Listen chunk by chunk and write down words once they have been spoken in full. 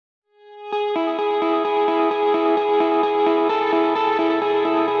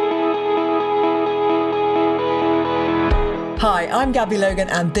I'm Gabby Logan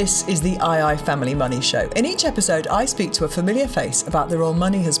and this is the II Family Money Show. In each episode, I speak to a familiar face about the role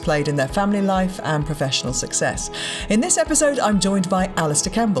money has played in their family life and professional success. In this episode, I'm joined by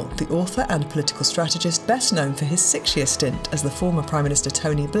Alastair Campbell, the author and political strategist best known for his 6-year stint as the former Prime Minister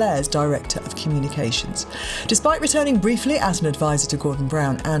Tony Blair's Director of Communications. Despite returning briefly as an advisor to Gordon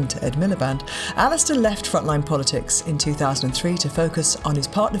Brown and to Ed Miliband, Alastair left frontline politics in 2003 to focus on his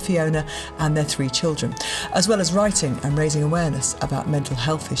partner Fiona and their 3 children, as well as writing and raising awareness about mental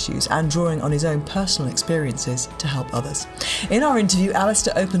health issues and drawing on his own personal experiences to help others. In our interview,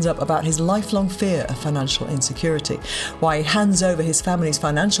 Alastair opens up about his lifelong fear of financial insecurity, why he hands over his family's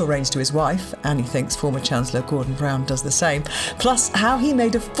financial reins to his wife, and he thinks former Chancellor Gordon Brown does the same, plus how he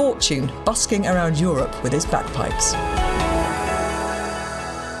made a fortune busking around Europe with his bagpipes.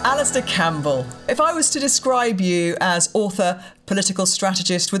 Alastair Campbell, if I was to describe you as author, political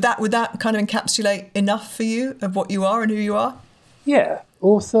strategist, would that kind of encapsulate enough for you of what you are and who you are? Yeah,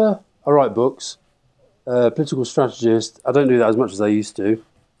 author, I write books, political strategist, I don't do that as much as I used to.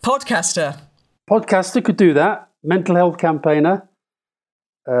 Podcaster Podcaster could do that, mental health campaigner,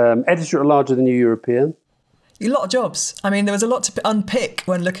 editor-at-large of the New European. A lot of jobs. I mean, there was a lot to unpick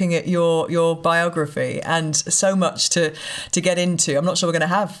when looking at your biography and so much to get into. I'm not sure we're going to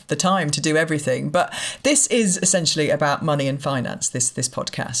have the time to do everything, but this is essentially about money and finance, this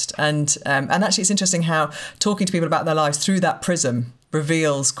podcast. And actually it's interesting how talking to people about their lives through that prism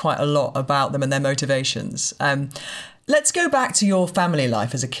reveals quite a lot about them and their motivations. Let's go back to your family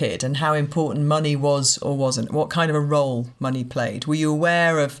life as a kid and how important money was or wasn't. What kind of a role money played? Were you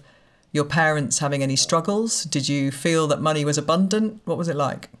aware of your parents having any struggles? Did you feel that money was abundant? What was it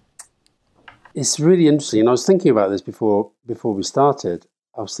like? It's really interesting. And I was thinking about this before we started.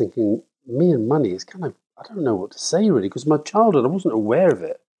 I was thinking, me and money is kind of, I don't know what to say really, because my childhood, I wasn't aware of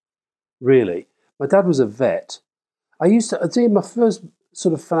it, really. My dad was a vet. I'd say my first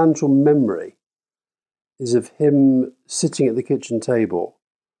sort of financial memory is of him sitting at the kitchen table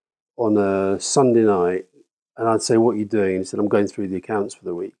on a Sunday night, and I'd say, "What are you doing?" And he said, "I'm going through the accounts for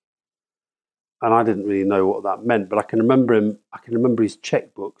the week." And I didn't really know what that meant, but I can remember his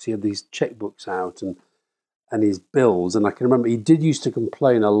checkbooks. He had these checkbooks out and his bills. And I can remember he did used to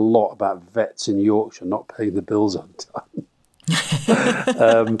complain a lot about vets in Yorkshire not paying the bills on time.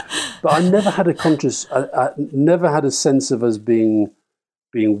 But I never had I never had a sense of us being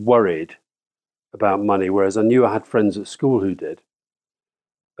worried about money, whereas I knew I had friends at school who did.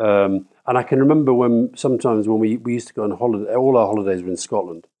 And I can remember sometimes when we used to go on holiday, all our holidays were in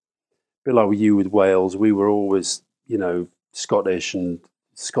Scotland. A bit like you with Wales, we were always, Scottish, and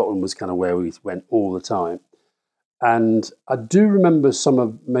Scotland was kind of where we went all the time. And I do remember I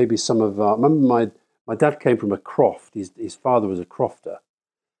remember my dad came from a croft. His father was a crofter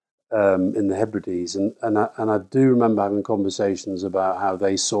in the Hebrides, and I do remember having conversations about how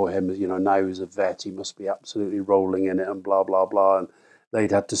they saw him as, now he's a vet, he must be absolutely rolling in it and blah, blah, blah. And they'd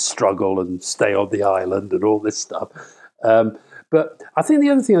had to struggle and stay on the island and all this stuff. But I think the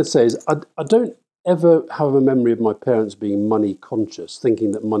other thing I'd say is I don't ever have a memory of my parents being money conscious,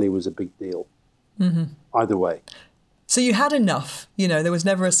 thinking that money was a big deal, either way. So you had enough, there was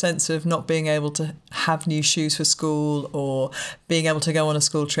never a sense of not being able to have new shoes for school or being able to go on a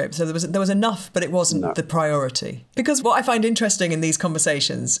school trip. So there was enough, but it wasn't the priority. Because what I find interesting in these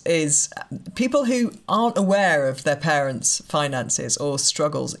conversations is people who aren't aware of their parents' finances or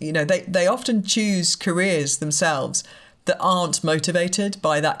struggles, they often choose careers themselves that aren't motivated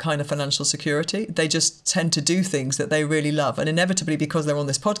by that kind of financial security. They just tend to do things that they really love. And inevitably, because they're on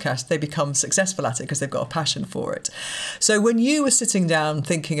this podcast, they become successful at it because they've got a passion for it. So when you were sitting down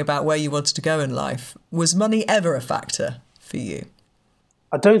thinking about where you wanted to go in life, was money ever a factor for you?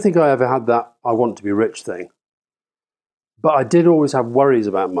 I don't think I ever had that I want to be rich thing. But I did always have worries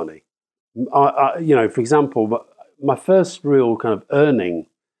about money. For example, my first real kind of earning,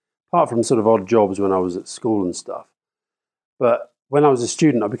 apart from sort of odd jobs when I was at school and stuff, but when I was a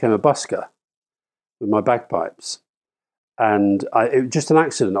student, I became a busker with my bagpipes. And it was just an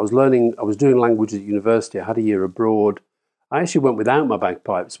accident. I was doing language at university. I had a year abroad. I actually went without my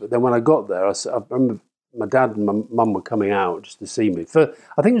bagpipes. But then when I got there, I remember my dad and my mum were coming out just to see me.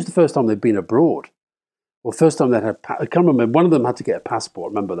 I think it was the first time they'd been abroad. Or first time they'd had, I can't remember, one of them had to get a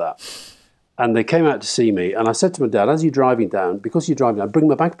passport, remember that. And they came out to see me. And I said to my dad, as you're driving down, bring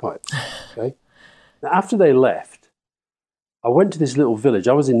my bagpipes. Okay. Now, after they left, I went to this little village.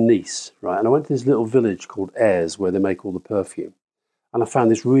 I was in Nice, right? And I went to this little village called Aires where they make all the perfume. And I found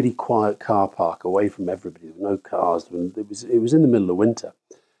this really quiet car park away from everybody. There were no cars. It was in the middle of winter.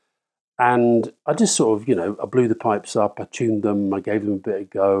 And I just sort of, I blew the pipes up, I tuned them, I gave them a bit of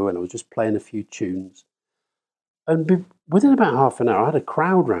go, and I was just playing a few tunes. And within about half an hour, I had a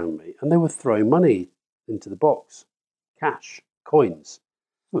crowd round me and they were throwing money into the box, cash, coins.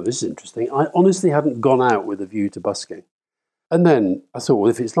 Well, this is interesting. I honestly hadn't gone out with a view to busking. And then I thought, well,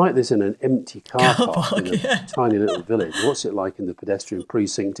 if it's like this in an empty car park in a tiny little village, what's it like in the pedestrian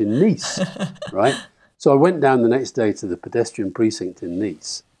precinct in Nice, right? So I went down the next day to the pedestrian precinct in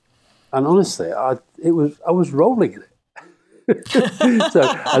Nice, and honestly, I was rolling in it.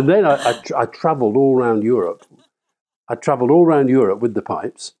 And then I travelled all around Europe. I travelled all around Europe with the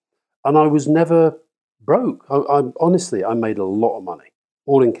pipes, and I was never broke. Honestly, I made a lot of money.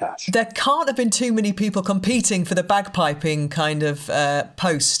 All in cash. There can't have been too many people competing for the bagpiping kind of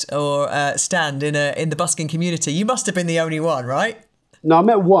post or stand in the busking community. You must have been the only one, right? No, I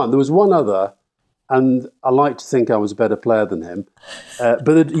met one. There was one other, and I like to think I was a better player than him.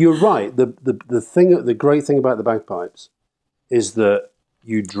 But you're right. The great thing about the bagpipes is that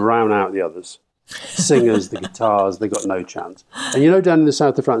you drown out the others. Singers, the guitars, they got no chance. And down in the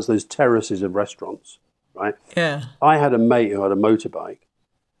south of France, those terraces of restaurants, right? Yeah. I had a mate who had a motorbike.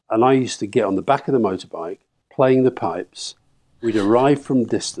 And I used to get on the back of the motorbike, playing the pipes. We'd arrive from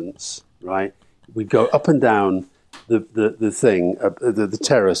distance, right? We'd go up and down the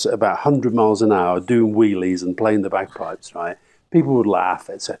terrace at about 100 miles an hour, doing wheelies and playing the bagpipes, right? People would laugh,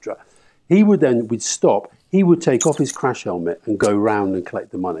 etc. We'd stop. He would take off his crash helmet and go round and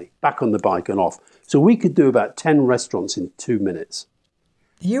collect the money, back on the bike and off. So we could do about 10 restaurants in 2 minutes.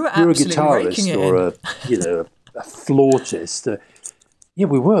 You were absolutely raking it in. You're a guitarist or a flautist. Yeah,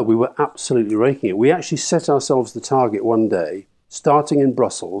 we were. We were absolutely raking it. We actually set ourselves the target one day, starting in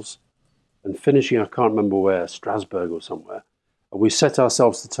Brussels and finishing, I can't remember where, Strasbourg or somewhere. And we set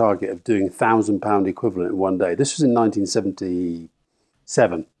ourselves the target of doing £1,000 equivalent in one day. This was in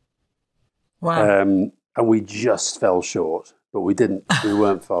 1977. Wow. And we just fell short, but we didn't. We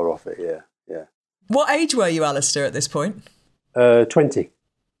weren't far off it, yeah. What age were you, Alastair, at this point? 20.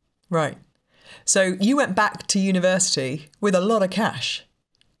 Right. So you went back to university with a lot of cash.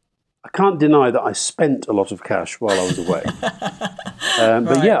 I can't deny that I spent a lot of cash while I was away.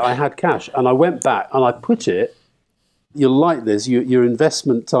 But yeah, I had cash and I went back and I put it, you'll like this, your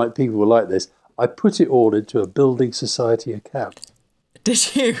investment type people will like this, I put it all into a building society account.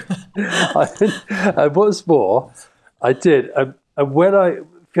 Did you? And what's more, I did. And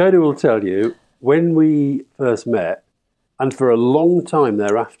Fiona will tell you, when we first met, and for a long time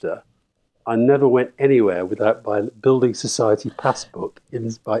thereafter, I never went anywhere without my building society passbook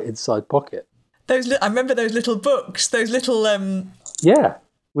in my inside pocket. I remember those little books, those little... Yeah,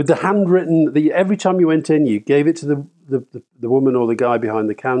 with the handwritten... every time you went in, you gave it to the woman or the guy behind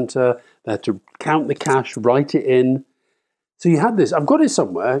the counter. They had to count the cash, write it in. So you had this... I've got it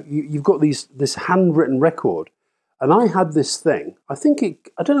somewhere. You've got this handwritten record. And I had this thing. I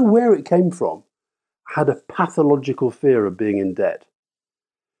don't know where it came from. I had a pathological fear of being in debt.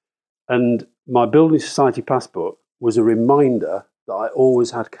 And my building society passbook was a reminder that I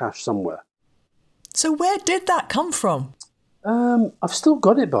always had cash somewhere. So where did that come from? I've still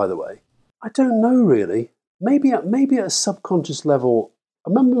got it, by the way. I don't know, really. Maybe at a subconscious level.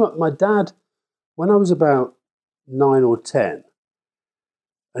 I remember my dad, when I was about 9 or 10,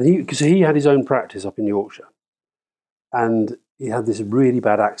 and because he had his own practice up in Yorkshire, and he had this really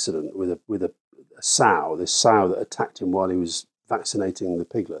bad accident with a sow, this sow that attacked him while he was vaccinating the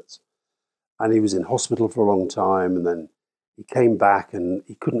piglets. And he was in hospital for a long time, and then he came back and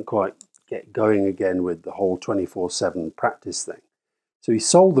he couldn't quite get going again with the whole 24/7 practice thing. So he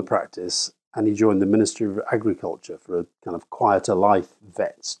sold the practice and he joined the Ministry of Agriculture for a kind of quieter life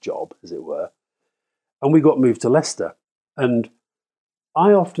vet's job, as it were. And we got moved to Leicester. And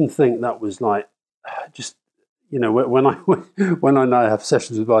I often think that was like, just, when I now have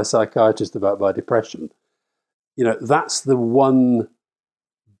sessions with my psychiatrist about my depression, that's the one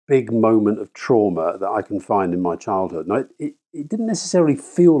big moment of trauma that I can find in my childhood. Now, it didn't necessarily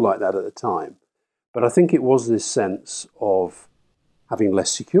feel like that at the time, but I think it was this sense of having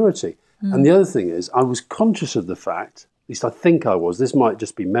less security. Mm. And the other thing is, I was conscious of the fact, at least I think I was, this might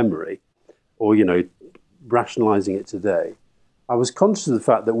just be memory, or, rationalising it today, I was conscious of the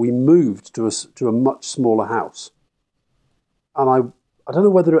fact that we moved to a much smaller house. And I don't know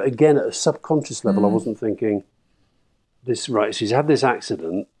whether, again, at a subconscious level, I wasn't thinking, she's had this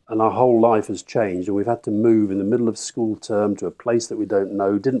accident and our whole life has changed and we've had to move in the middle of school term to a place that we don't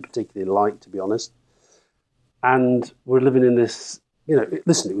know, didn't particularly like, to be honest. And we're living in this,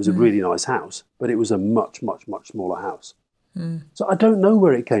 listen, it was a really nice house, but it was a much, much, much smaller house. Mm. So I don't know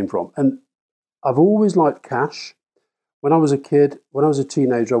where it came from. And I've always liked cash. When I was a kid, when I was a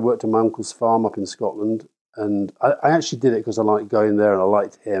teenager, I worked on my uncle's farm up in Scotland. And I actually did it because I liked going there and I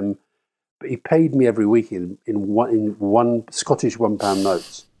liked him. but he paid me every week in one Scottish £1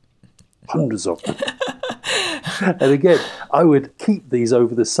 notes, hundreds of them. And again, I would keep these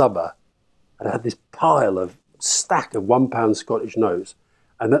over the summer, and I had this stack of £1 Scottish notes.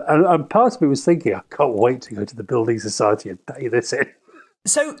 And part of me was thinking, I can't wait to go to the Building Society and pay this in.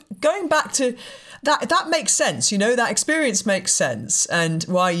 So going back to that makes sense, that experience makes sense, and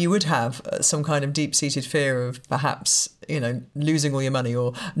why you would have some kind of deep-seated fear of perhaps, losing all your money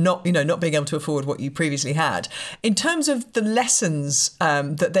or not being able to afford what you previously had. In terms of the lessons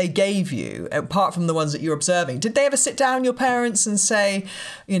that they gave you, apart from the ones that you're observing, did they ever sit down, your parents, and say,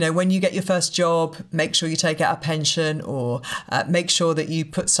 when you get your first job, make sure you take out a pension, or make sure that you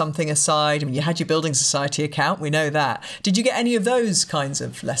put something aside? I mean, you had your Building Society account, we know that. Did you get any of those kinds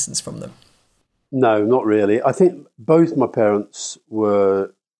of lessons from them? No, not really. I think both my parents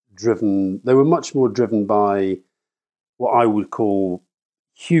were driven, they were much more driven by what I would call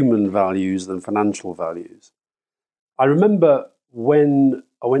human values than financial values. I remember when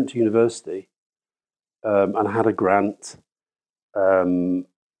I went to university and I had a grant, I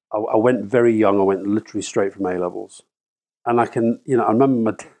went very young. I went literally straight from A-levels. And I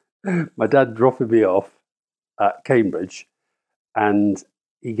remember my dad dropping me off at Cambridge, and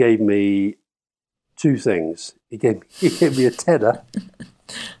he gave me two things. He gave me a tenner,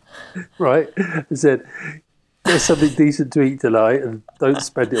 right? He said, "Get something decent to eat tonight, and don't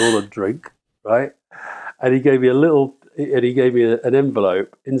spend it all on drink," right? And he gave me an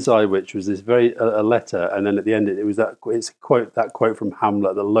envelope inside which was this a letter, and then at the end it was that quote from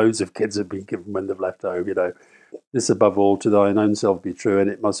Hamlet that loads of kids have been given when they've left home. This above all to thine own self be true, and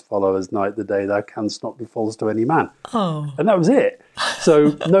it must follow as night the day thou canst not be false to any man. Oh. And that was it.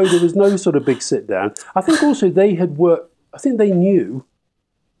 So no, there was no sort of big sit down. I think also they had worked, I think they knew,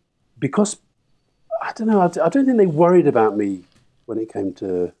 because, I don't know, I don't think they worried about me when it came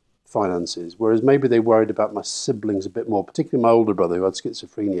to finances, whereas maybe they worried about my siblings a bit more, particularly my older brother who had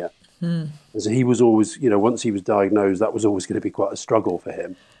schizophrenia. And so he was always, once he was diagnosed, that was always going to be quite a struggle for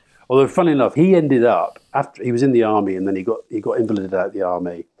him. Although, funny enough, he ended up, after he was in the army, and then he got invalided out of the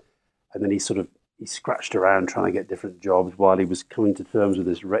army, and then he scratched around trying to get different jobs while he was coming to terms with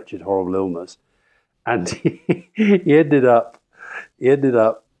this wretched, horrible illness. And he ended up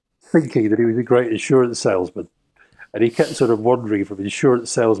thinking that he was a great insurance salesman. And he kept sort of wandering from insurance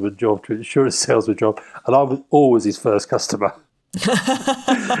salesman job to insurance salesman job, and I was always his first customer.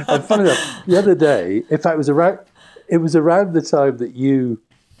 And funny enough, the other day, in fact, it was around the time that you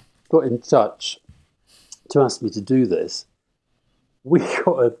got in touch to ask me to do this. We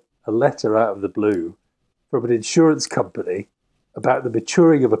got a letter out of the blue from an insurance company about the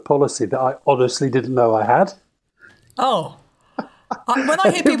maturing of a policy that I honestly didn't know I had. Oh. When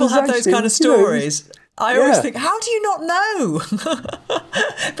I hear people have those kind of stories, I always think, how do you not know?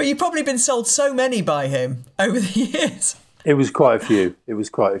 But you've probably been sold so many by him over the years. It was quite a few.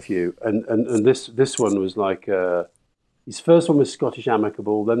 And this one was like... his first one was Scottish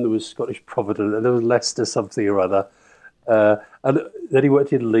Amicable, then there was Scottish Provident, and there was Leicester something or other. And then he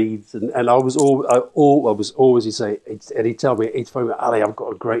worked in Leeds, and I was always, he'd say, and he'd tell me, he'd phone me, Ali, I've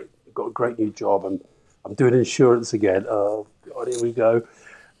got a great new job, and I'm doing insurance again. Oh God, here we go.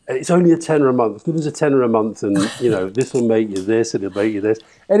 And it's only a tenner a month. Give us a tenner a month, and this will make you this, and it'll make you this.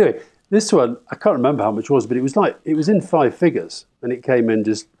 Anyway, this one, I can't remember how much it was, but it was in 5 figures, and it came in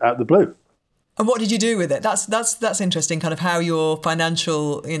just out of the blue. And what did you do with it? That's interesting, kind of how your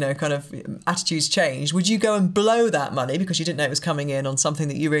financial, kind of attitudes changed. Would you go and blow that money because you didn't know it was coming in on something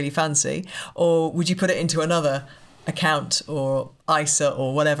that you really fancy? Or would you put it into another account or ISA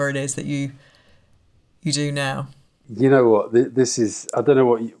or whatever it is that you do now? You know what? This is, I don't know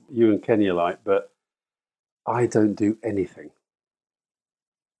what you and Kenny are like, but I don't do anything.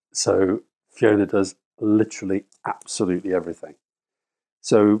 So Fiona does literally absolutely everything.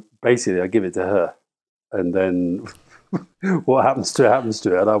 So basically, I give it to her, and then what happens to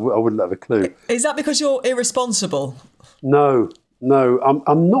it, and I wouldn't have a clue. Is that because you're irresponsible? No,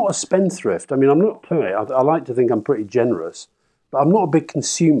 I'm not a spendthrift. I mean, I'm not. I like to think I'm pretty generous, but I'm not a big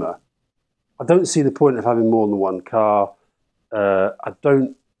consumer. I don't see the point of having more than one car. I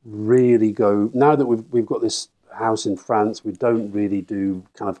don't really go now that we've got this house in France. We don't really do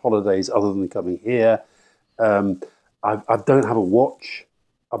kind of holidays other than coming here. I don't have a watch.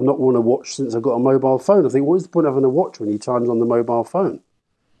 I've not worn a watch since I got a mobile phone. I think, what is the point of having a watch when you time's on the mobile phone?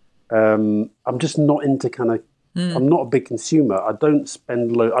 I'm just not into kind of... I'm not a big consumer. I don't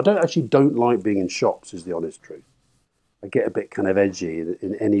spend... I don't like being in shops, is the honest truth. I get a bit kind of edgy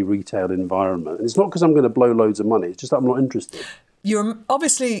in any retail environment. And it's not because I'm going to blow loads of money. It's just that I'm not interested. You're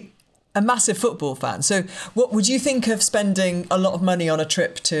obviously a massive football fan. So what would you think of spending a lot of money on a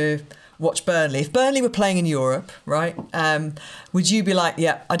trip to watch Burnley. If Burnley were playing in Europe, right, would you be like,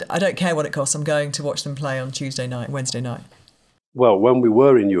 yeah, I don't care what it costs, I'm going to watch them play on Tuesday night, Wednesday night? Well, when we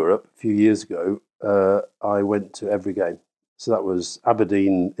were in Europe a few years ago, I went to every game. So that was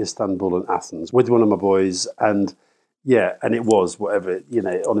Aberdeen, Istanbul and Athens with one of my boys. And yeah, and it was whatever,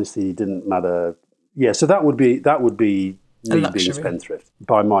 honestly, it didn't matter. Yeah, so that would be me being spendthrift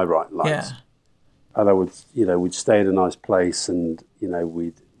by my right lines. Yeah. And I would, we'd stay in a nice place and,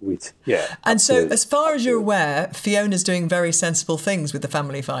 we'd yeah. And so as far as you're aware, Fiona's doing very sensible things with the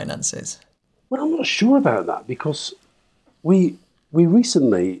family finances. Well, I'm not sure about that because we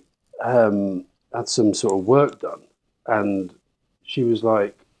recently had some sort of work done, and she was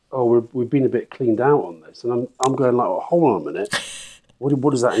like, "Oh, we've been a bit cleaned out on this," and I'm going like, oh, "Hold on a minute,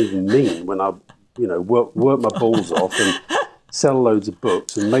 what does that even mean?" When I, work my balls off and sell loads of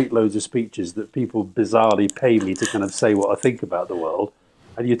books and make loads of speeches that people bizarrely pay me to kind of say what I think about the world,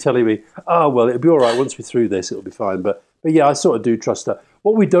 and you're telling me, "Oh, well, it'll be all right once we're through this, it'll be fine." But yeah, I sort of do trust her.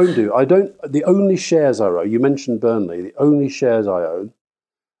 What we don't do, the only shares I own, you mentioned Burnley, the only shares I own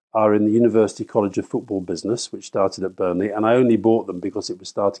are in the University College of Football Business, which started at Burnley, and I only bought them because it was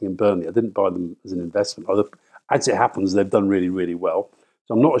starting in Burnley. I didn't buy them as an investment. As it happens, they've done really, really well.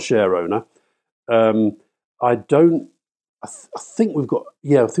 So I'm not a share owner. I think we've got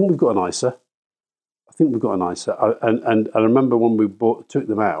an ISA. And I remember when we took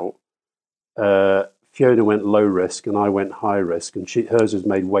them out, Fiona went low risk and I went high risk, and hers has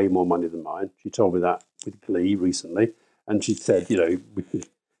made way more money than mine. She told me that with glee recently, and she said,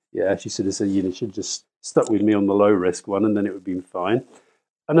 she said, you should just stuck with me on the low risk one, and then it would be fine.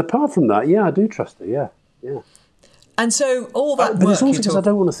 And apart from that, yeah, I do trust her. Yeah. And so all that but work, it's also because I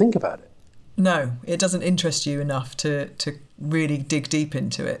don't want to think about it. No, it doesn't interest you enough to really dig deep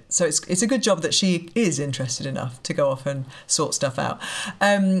into it. So it's a good job that she is interested enough to go off and sort stuff out.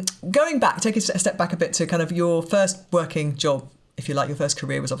 Going back, take a step back a bit to kind of your first working job, if you like, your first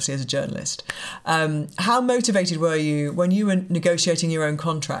career was obviously as a journalist. How motivated were you when you were negotiating your own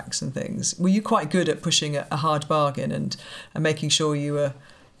contracts and things? Were you quite good at pushing a hard bargain and making sure you were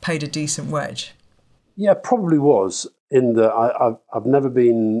paid a decent wage? Yeah, probably was. In that I've never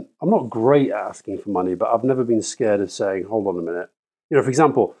been, I'm not great at asking for money, but I've never been scared of saying, hold on a minute. For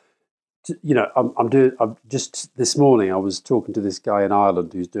example, I'm just this morning I was talking to this guy in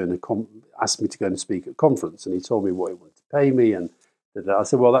Ireland who's asked me to go and speak at a conference, and he told me what he wanted to pay me, and I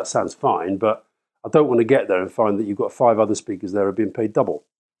said, well, that sounds fine, but I don't want to get there and find that you've got 5 other speakers there who are being paid double,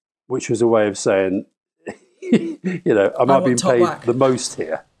 which was a way of saying, am I being paid the most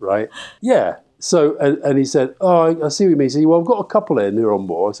here, right? Yeah. So, and he said, oh, I see what you mean. He said, well, I've got a couple in who are on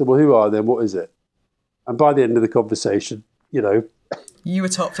more. I said, well, who are they and what is it? And by the end of the conversation, you were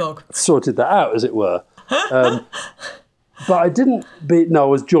top dog. Sorted that out, as it were. But I didn't I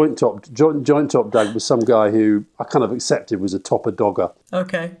was joint top dog with some guy who I kind of accepted was a topper dogger.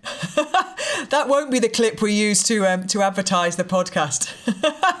 Okay. That won't be the clip we use to advertise the podcast.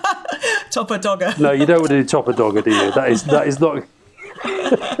 Topper dogger. No, you don't want to do topper dogger, do you? That is not...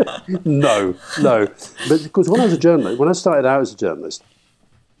 No. But because when I started out as a journalist,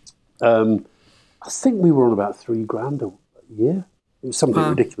 I think we were on about $3,000 a year. It was something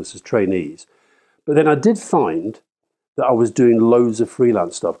ridiculous as trainees. But then I did find that I was doing loads of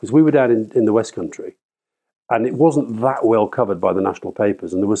freelance stuff because we were down in the West Country, and it wasn't that well covered by the national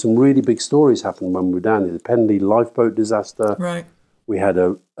papers. And there were some really big stories happening when we were down there. The Penley lifeboat disaster. Right. We had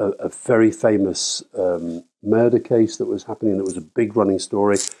a very famous murder case that was happening. That was a big running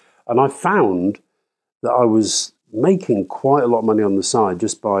story. And I found that I was making quite a lot of money on the side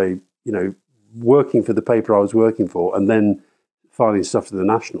just by, working for the paper I was working for and then filing stuff to the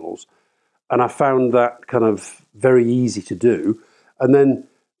nationals. And I found that kind of very easy to do. And then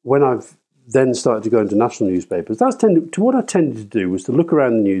when I've then started to go into national newspapers, what I tended to do was to look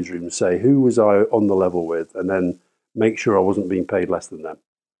around the newsroom and say, who was I on the level with? And then make sure I wasn't being paid less than them.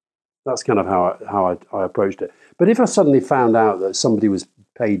 That's kind of how I approached it. But if I suddenly found out that somebody was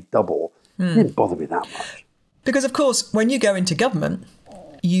paid double, it didn't bother me that much. Because, of course, when you go into government,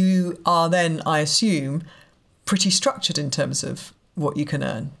 you are then, I assume, pretty structured in terms of what you can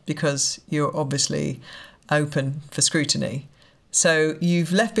earn because you're obviously open for scrutiny. So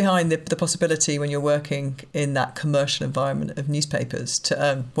you've left behind the possibility when you're working in that commercial environment of newspapers to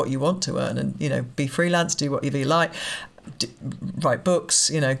earn what you want to earn and, be freelance, do whatever you like, write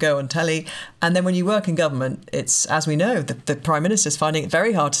books, go on telly. And then when you work in government, it's, as we know, the Prime Minister's finding it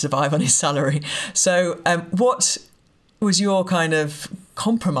very hard to survive on his salary. So what was your kind of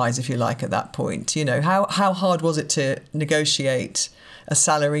compromise, if you like, at that point? How hard was it to negotiate a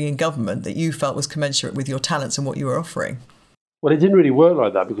salary in government that you felt was commensurate with your talents and what you were offering? Well, it didn't really work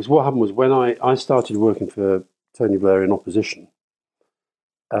like that, because what happened was when I started working for Tony Blair in opposition,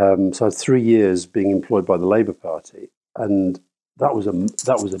 so I had 3 years being employed by the Labour Party, and that was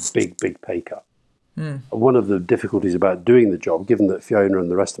a big pay cut. And one of the difficulties about doing the job, given that Fiona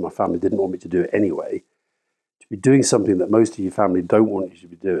and the rest of my family didn't want me to do it anyway, to be doing something that most of your family don't want you to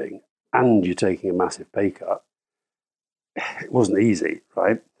be doing, and you're taking a massive pay cut, it wasn't easy,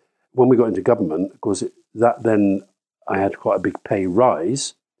 right? When we got into government, of course, then I had quite a big pay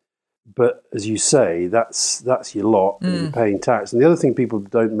rise. But as you say, that's your lot, and you're paying tax. And the other thing people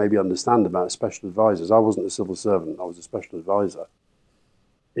don't maybe understand about special advisors, I wasn't a civil servant, I was a special advisor,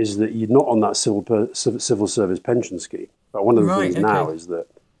 is that you're not on that civil service pension scheme. But one of the things now is that,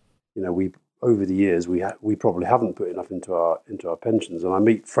 we over the years we probably haven't put enough into our pensions. And I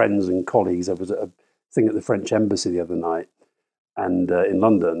meet friends and colleagues. There was a thing at the French Embassy the other night, and in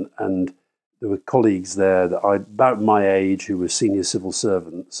London, and there were colleagues there that about my age who were senior civil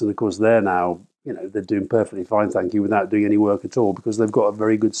servants, and of course they're now, they're doing perfectly fine, thank you, without doing any work at all, because they've got a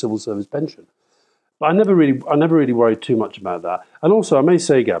very good civil service pension. But I never really worried too much about that. And also, I may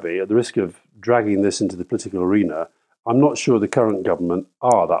say, Gabby, at the risk of dragging this into the political arena, I'm not sure the current government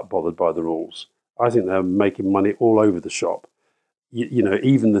are that bothered by the rules. I think they're making money all over the shop.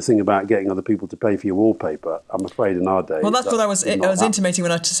 Even the thing about getting other people to pay for your wallpaper, I'm afraid in our day. Well, that's what I was intimating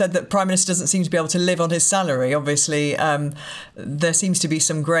when I said that Prime Minister doesn't seem to be able to live on his salary. Obviously, there seems to be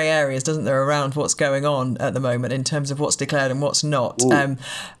some grey areas, doesn't there, around what's going on at the moment in terms of what's declared and what's not.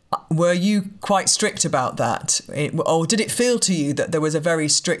 Were you quite strict about that? Or did it feel to you that there was a very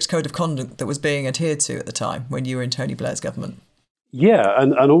strict code of conduct that was being adhered to at the time when you were in Tony Blair's government? Yeah,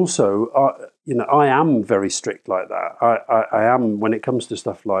 and also, I am very strict like that. I am when it comes to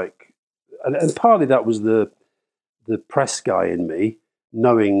stuff like, and partly that was the press guy in me,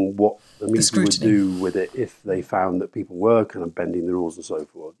 knowing what the media would do with it if they found that people were kind of bending the rules and so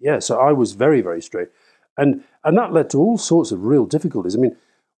forth. Yeah, so I was very, very strict. And that led to all sorts of real difficulties. I mean,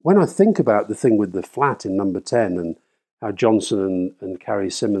 when I think about the thing with the flat in number 10 and how Johnson and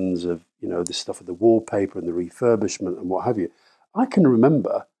Carrie Simmons have, this stuff with the wallpaper and the refurbishment and what have you, I can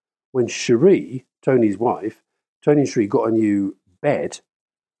remember when Cherie, Tony's wife, Tony and Cherie got a new bed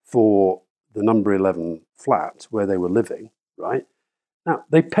for the number 11 flat where they were living, right? Now,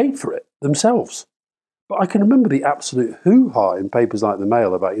 they paid for it themselves. But I can remember the absolute hoo-ha in papers like the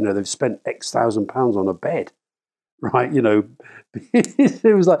Mail about, they've spent X thousand pounds on a bed, right?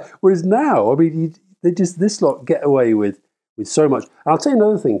 It was like, whereas now, I mean, this lot get away with so much. And I'll tell you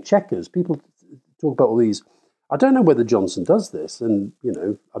another thing, Checkers, people talk about all these. I don't know whether Johnson does this, and,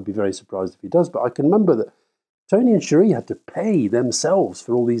 I'd be very surprised if he does, but I can remember that Tony and Cherie had to pay themselves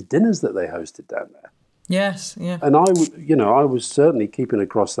for all these dinners that they hosted down there. Yes, yeah. And I was certainly keeping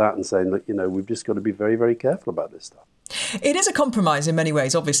across that and saying that, we've just got to be very, very careful about this stuff. It is a compromise in many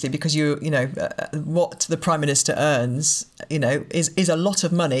ways, obviously, because what the Prime Minister earns, is a lot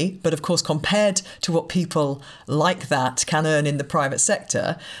of money. But of course, compared to what people like that can earn in the private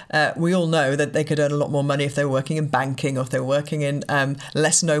sector, we all know that they could earn a lot more money if they were working in banking or if they were working in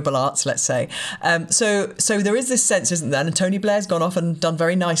less noble arts, let's say. So there is this sense, isn't there? And Tony Blair's gone off and done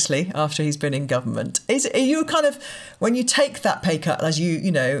very nicely after he's been in government. Are you kind of, when you take that pay cut, as you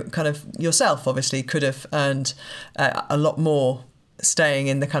kind of yourself obviously could have earned a lot more staying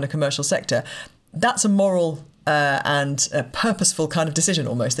in the kind of commercial sector, that's a moral and a purposeful kind of decision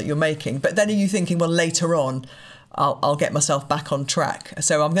almost that you're making. But then are you thinking, well, later on, I'll get myself back on track.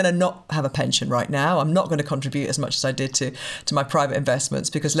 So I'm going to not have a pension right now. I'm not going to contribute as much as I did to my private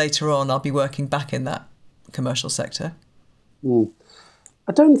investments, because later on I'll be working back in that commercial sector.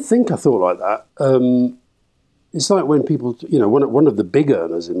 I don't think I thought like that. It's like when people, one of the big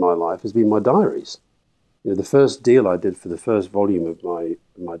earners in my life has been my diaries. The first deal I did for the first volume of my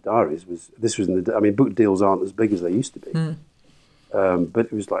diaries was book deals aren't as big as they used to be, but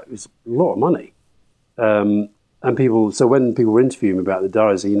it was a lot of money. And when people were interviewing me about the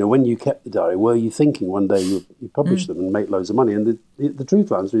diaries, when you kept the diary, were you thinking one day you publish them and make loads of money? And the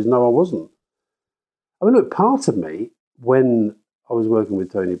truthful answer is no, I wasn't. I mean, look, part of me, when I was working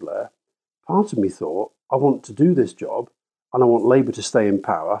with Tony Blair, part of me thought, I want to do this job and I want Labour to stay in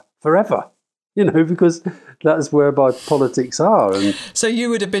power forever. Because that's where my politics are. And so you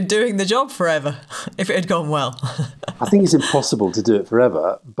would have been doing the job forever if it had gone well. I think it's impossible to do it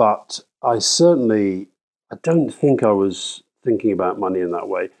forever, but I don't think I was thinking about money in that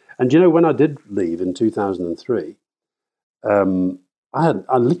way. And when I did leave in 2003, I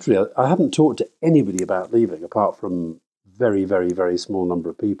hadn't talked to anybody about leaving apart from very, very, very small number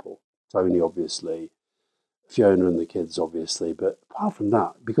of people. Tony, obviously, Fiona and the kids, obviously, but apart from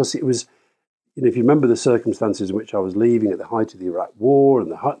that, because it was, if you remember the circumstances in which I was leaving at the height of the Iraq War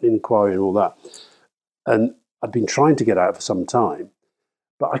and the Hutton inquiry and all that, and I'd been trying to get out for some time,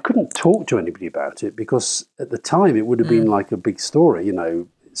 but I couldn't talk to anybody about it because at the time it would have been like a big story,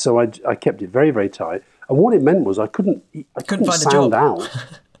 So I kept it very, very tight. And what it meant was I couldn't find a sound job. out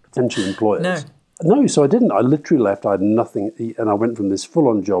potential employers. No, so I didn't. I literally left. I had nothing, and I went from this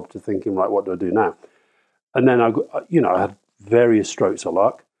full-on job to thinking, right, what do I do now? And then I had various strokes of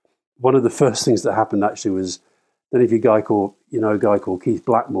luck. One of the first things that happened actually was, then if a guy called Keith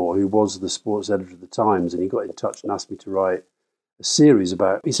Blackmore, who was the sports editor of the Times, and he got in touch and asked me to write a series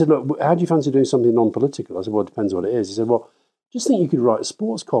about. He said, look, how do you fancy doing something non-political? I said, well, it depends what it is. He said, well, just think you could write a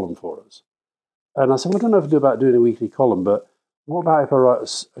sports column for us. And I said, well, I don't know if I do about doing a weekly column, but what about if I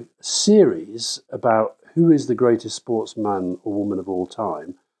write a series about who is the greatest sportsman or woman of all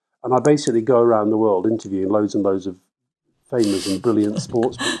time? And I basically go around the world interviewing loads and loads of famous and brilliant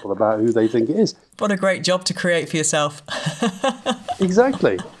sports people about who they think it is. What a great job to create for yourself.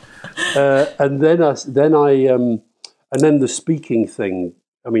 Exactly. And then the speaking thing.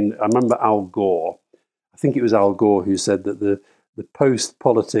 I mean, I remember Al Gore. I think it was Al Gore who said that the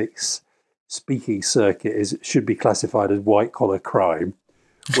post-politics speaking circuit should be classified as white-collar crime,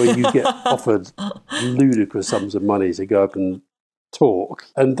 where you get offered ludicrous sums of money to go up and talk.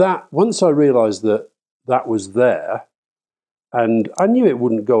 And that, once I realised that was there, and I knew it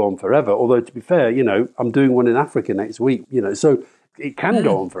wouldn't go on forever, although to be fair, I'm doing one in Africa next week, so it can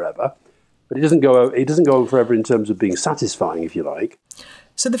go on forever, but it doesn't go on forever in terms of being satisfying, if you like.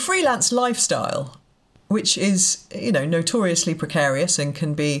 So the freelance lifestyle, which is, notoriously precarious and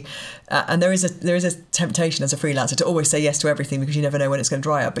can be, and there is a temptation as a freelancer to always say yes to everything because you never know when it's going to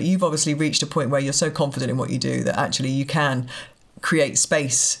dry up. But you've obviously reached a point where you're so confident in what you do that actually you can create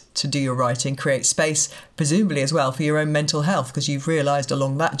space to do your writing, create space presumably as well for your own mental health, because you've realised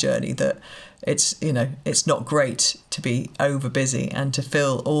along that journey that it's not great to be over busy and to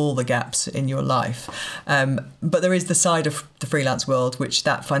fill all the gaps in your life. But there is the side of the freelance world which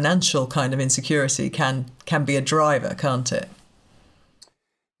that financial kind of insecurity can be a driver, can't it?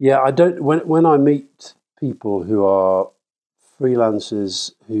 Yeah, I don't. When I meet people who are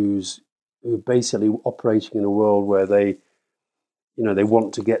freelancers who are basically operating in a world where they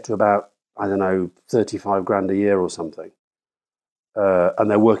want to get to about, 35 grand a year or something, and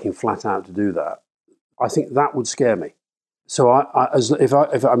they're working flat out to do that, I think that would scare me. So I'm still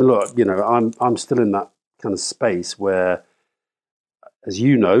in that kind of space where, as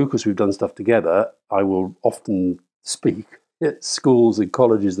you know, because we've done stuff together, I will often speak at schools and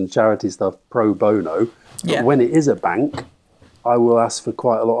colleges and charity stuff pro bono. Yeah. But when it is a bank, I will ask for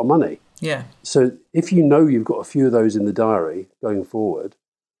quite a lot of money. Yeah. So if you've got a few of those in the diary going forward,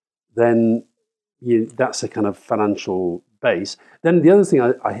 then that's a kind of financial base. Then the other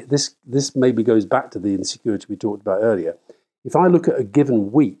thing, this maybe goes back to the insecurity we talked about earlier. If I look at a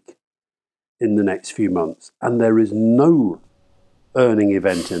given week in the next few months and there is no earning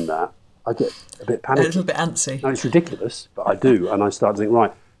event in that, I get a bit panicky. A little bit antsy. Now, it's ridiculous, but I do. And I start to think,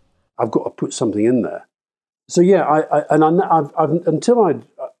 right, I've got to put something in there. So, yeah,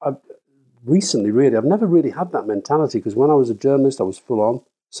 I've recently, really, I've never really had that mentality, because when I was a journalist, I was full on,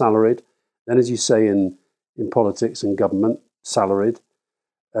 salaried. Then, as you say, in politics and government, salaried,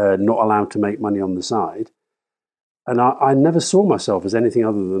 not allowed to make money on the side. And I never saw myself as anything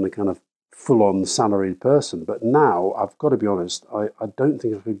other than a kind of full-on salaried person. But now, I've got to be honest, I don't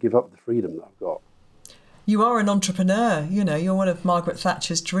think I could give up the freedom that I've got. You are an entrepreneur, you're one of Margaret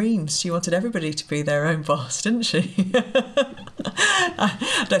Thatcher's dreams. She wanted everybody to be their own boss, didn't she?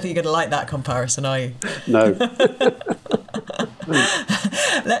 I don't think you're going to like that comparison, are you? No.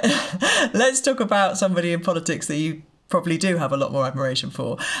 Let's talk about somebody in politics that you probably do have a lot more admiration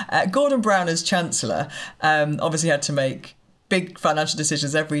for. Gordon Brown as Chancellor obviously had to make big financial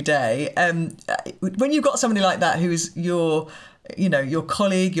decisions every day. When you've got somebody like that who's your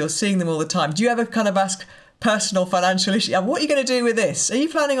colleague, you're seeing them all the time, do you ever kind of ask personal financial issues? What are you going to do with this? Are you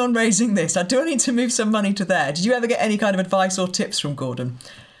planning on raising this? Do I need to move some money to there? Did you ever get any kind of advice or tips from Gordon?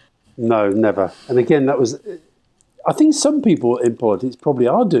 No, never. And again, I think some people in politics probably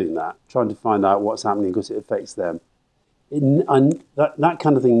are doing that, trying to find out what's happening because it affects them. That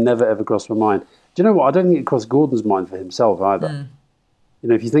kind of thing never ever crossed my mind. Do you know what? I don't think it crossed Gordon's mind for himself either.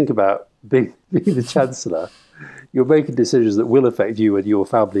 If you think about being the Chancellor, you're making decisions that will affect you and your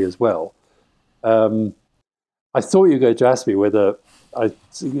family as well. I thought you were going to ask me whether I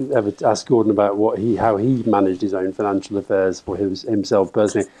ever asked Gordon about how he managed his own financial affairs for himself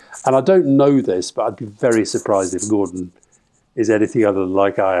personally. And I don't know this, but I'd be very surprised if Gordon is anything other than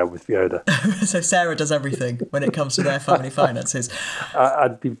like I am with Fiona. So Sarah does everything when it comes to their family finances.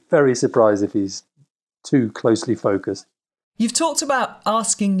 I'd be very surprised if he's too closely focused. You've talked about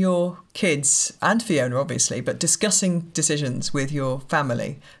asking your kids, and Fiona obviously, but discussing decisions with your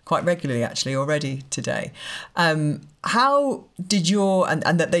family quite regularly actually already today. How did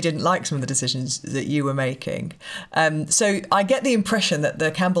and that they didn't like some of the decisions that you were making. So I get the impression that the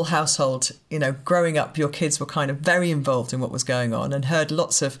Campbell household, growing up, your kids were kind of very involved in what was going on and heard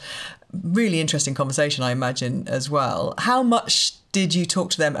lots of really interesting conversation, I imagine, as well. How much did you talk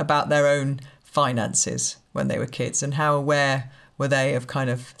to them about their own finances when they were kids, and how aware were they of kind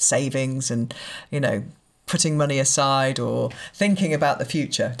of savings and, putting money aside or thinking about the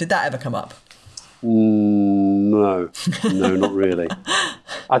future? Did that ever come up? No, not really.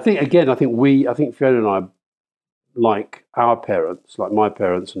 I think Fiona and I, like our parents, like my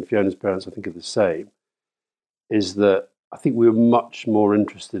parents and Fiona's parents, I think are the same, is that I think we were much more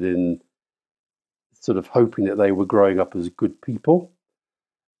interested in sort of hoping that they were growing up as good people,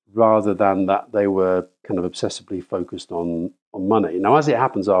 rather than that they were kind of obsessively focused on money. Now, as it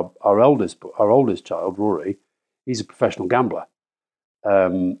happens, our oldest child, Rory, he's a professional gambler,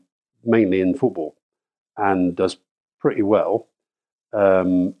 mainly in football, and does pretty well. Got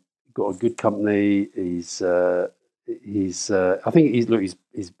a good company. I think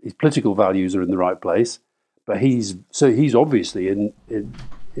his political values are in the right place, but he's obviously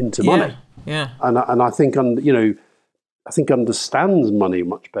into money. Yeah. And I think understands money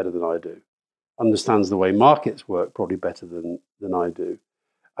much better than I do. Understands the way markets work probably better than I do.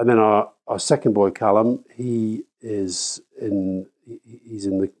 And then our second boy, Callum, he's in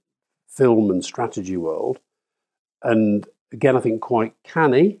the film and strategy world. And again, I think quite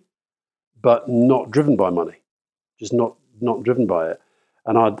canny, but not driven by money. Just not driven by it.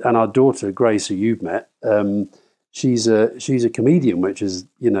 And our daughter, Grace, who you've met, she's a comedian, which is,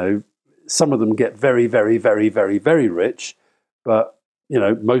 some of them get very, very, very, very, very rich, but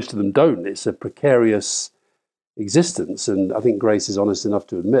most of them don't. It's a precarious existence, and I think Grace is honest enough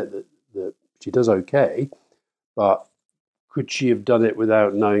to admit that she does okay. But could she have done it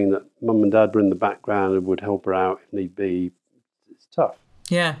without knowing that mum and dad were in the background and would help her out if need be? It's tough.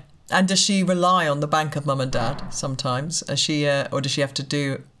 Yeah. And does she rely on the bank of mum and dad sometimes? Or does she have to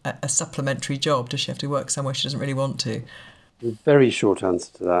do a supplementary job? Does she have to work somewhere she doesn't really want to? The very short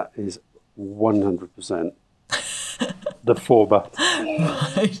answer to that is 100%. The former.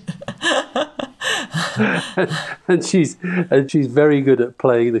 Right. and she's very good at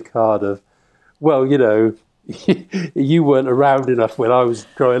playing the card of, well, you weren't around enough when I was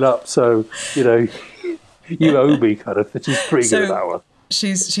growing up, so you owe me, kind of. She's pretty good at that one.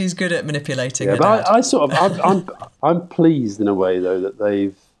 She's good at manipulating. Yeah, but I'm pleased in a way though that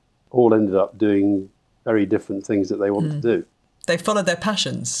they've all ended up doing very different things that they want to do. They followed their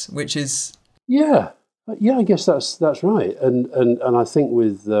passions, which is I guess that's right. And I think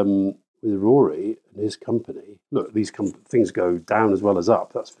with Rory and his company, look, these things go down as well as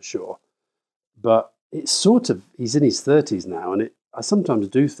up, that's for sure. But it's sort of, he's in his 30s now, and I sometimes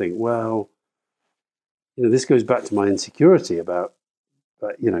do think, well, this goes back to my insecurity about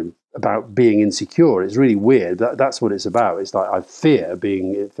being insecure. It's really weird. That's what it's about. It's like I fear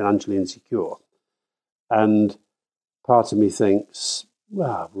being financially insecure. And part of me thinks,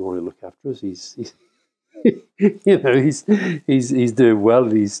 well, Rory will look after us. He's he's doing well,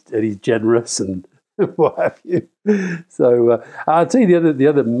 and he's generous and what have you. So I'll tell you the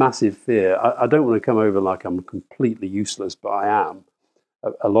other massive fear. I don't want to come over like I'm completely useless, but I am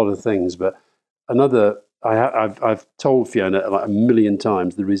a lot of things. But I've told Fiona like 1 million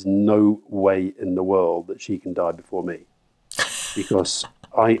times there is no way in the world that she can die before me, because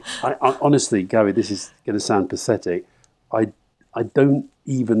I honestly, Gary, this is going to sound pathetic. I don't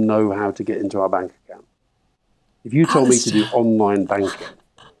even know how to get into our bank account. If you told me to do online banking,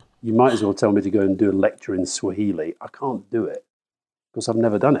 you might as well tell me to go and do a lecture in Swahili. I can't do it because I've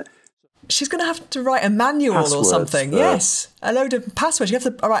never done it. She's going to have to write a manual or something. Yes, a load of passwords. You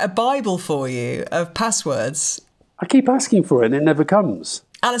have to write a Bible for you of passwords. I keep asking for it and it never comes.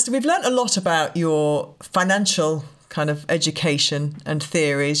 Alastair, we've learnt a lot about your financial kind of education and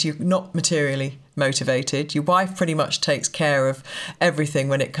theories. You're not materially motivated. Your wife pretty much takes care of everything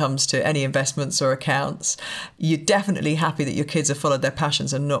when it comes to any investments or accounts. You're definitely happy that your kids have followed their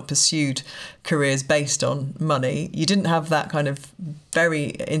passions and not pursued careers based on money. You didn't have that kind of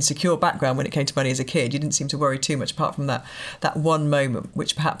very insecure background when it came to money as a kid. You didn't seem to worry too much apart from that one moment,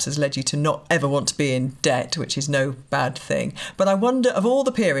 which perhaps has led you to not ever want to be in debt, which is no bad thing. But I wonder, of all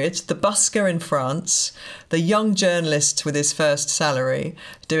the periods, the busker in France, the young journalist with his first salary,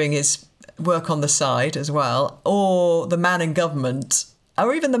 doing his work on the side as well, or the man in government,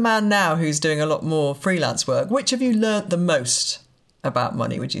 or even the man now who's doing a lot more freelance work? Which have you learnt the most about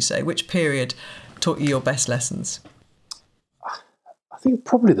money, would you say? Which period taught you your best lessons? I think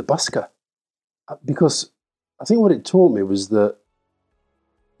probably the busker, because I think what it taught me was that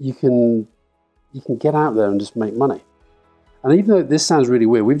you can get out there and just make money. And even though this sounds really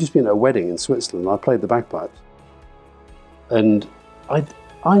weird, we've just been at a wedding in Switzerland. I played the bagpipes, and I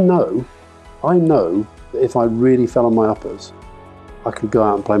know that if I really fell on my uppers, I could go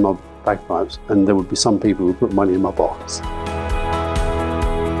out and play my bagpipes, and there would be some people who would put money in my box.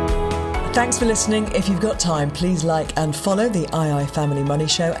 Thanks for listening. If you've got time, please like and follow the II Family Money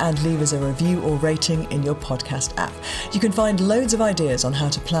Show and leave us a review or rating in your podcast app. You can find loads of ideas on how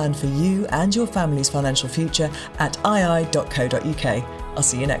to plan for you and your family's financial future at ii.co.uk. I'll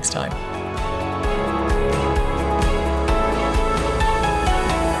see you next time.